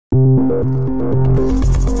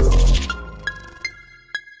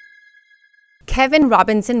Kevin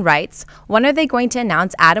Robinson writes, when are they going to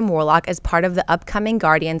announce Adam Warlock as part of the upcoming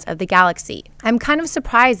Guardians of the Galaxy? I'm kind of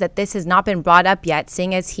surprised that this has not been brought up yet,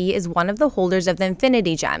 seeing as he is one of the holders of the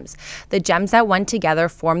Infinity Gems. The gems that went together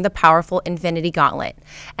form the powerful Infinity Gauntlet,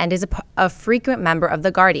 and is a frequent member of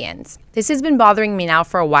the Guardians. This has been bothering me now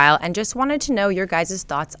for a while, and just wanted to know your guys'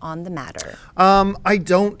 thoughts on the matter. I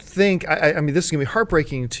don't think, I mean, this is going to be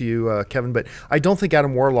heartbreaking to you, Kevin, but I don't think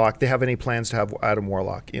Adam Warlock, they have any plans to have Adam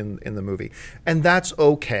Warlock in the movie. And that's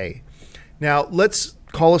okay. Now, let's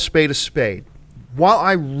call a spade a spade. While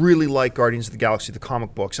I really like Guardians of the Galaxy, the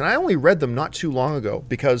comic books, and I only read them not too long ago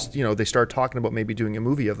because, you know, they started talking about maybe doing a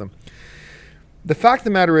movie of them. The fact of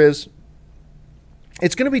the matter is,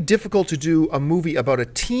 it's going to be difficult to do a movie about a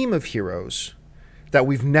team of heroes that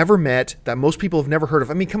we've never met, that most people have never heard of.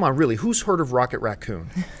 I mean, come on, really, who's heard of Rocket Raccoon?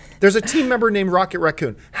 There's a team member named Rocket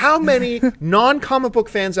Raccoon. How many non-comic book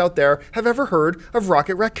fans out there have ever heard of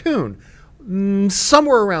Rocket Raccoon?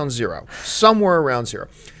 Somewhere around zero. Somewhere around zero.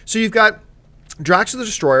 So you've got Drax the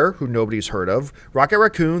Destroyer, who nobody's heard of, Rocket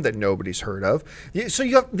Raccoon, that nobody's heard of. So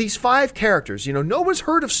you have these 5 characters. You know, no one's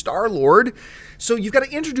heard of Star-Lord. So you've got to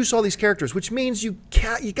introduce all these characters, which means you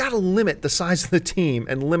got to limit the size of the team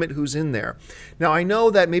and limit who's in there. Now, I know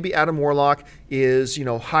that maybe Adam Warlock is, you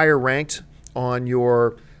know, higher ranked on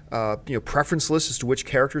your preference list as to which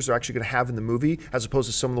characters they're actually going to have in the movie, as opposed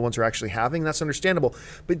to some of the ones they're actually having. That's understandable.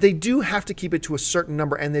 But they do have to keep it to a certain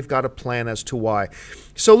number, and they've got a plan as to why.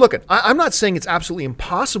 So look, I'm not saying it's absolutely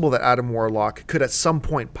impossible that Adam Warlock could at some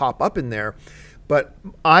point pop up in there, but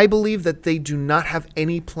I believe that they do not have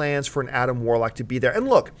any plans for an Adam Warlock to be there. And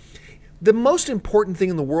look, the most important thing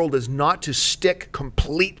in the world is not to stick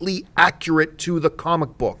completely accurate to the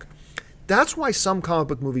comic book. That's why some comic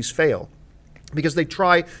book movies fail, because they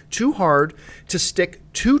try too hard to stick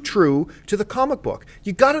too true to the comic book.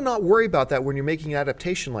 You got to not worry about that when you're making an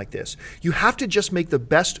adaptation like this. You have to just make the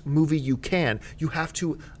best movie you can. You have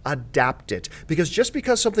to adapt it. Because just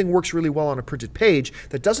because something works really well on a printed page,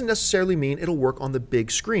 that doesn't necessarily mean it'll work on the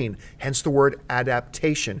big screen. Hence the word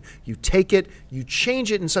adaptation. You take it, you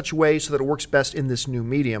change it in such a way so that it works best in this new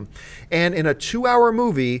medium. And in a 2-hour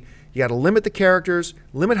movie, you got to limit the characters,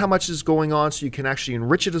 limit how much is going on so you can actually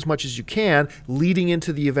enrich it as much as you can leading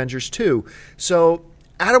into the Avengers 2. So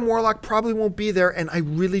Adam Warlock probably won't be there, and I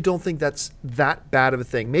really don't think that's that bad of a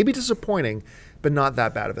thing. Maybe disappointing, but not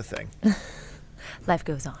that bad of a thing. Life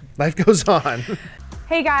goes on. Life goes on.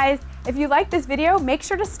 Hey guys, if you like this video, make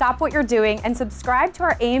sure to stop what you're doing and subscribe to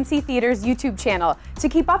our AMC Theaters YouTube channel to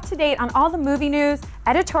keep up to date on all the movie news,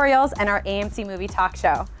 editorials, and our AMC Movie Talk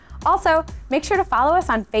Show. Also, make sure to follow us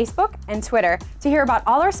on Facebook and Twitter to hear about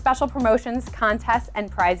all our special promotions, contests,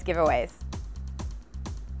 and prize giveaways.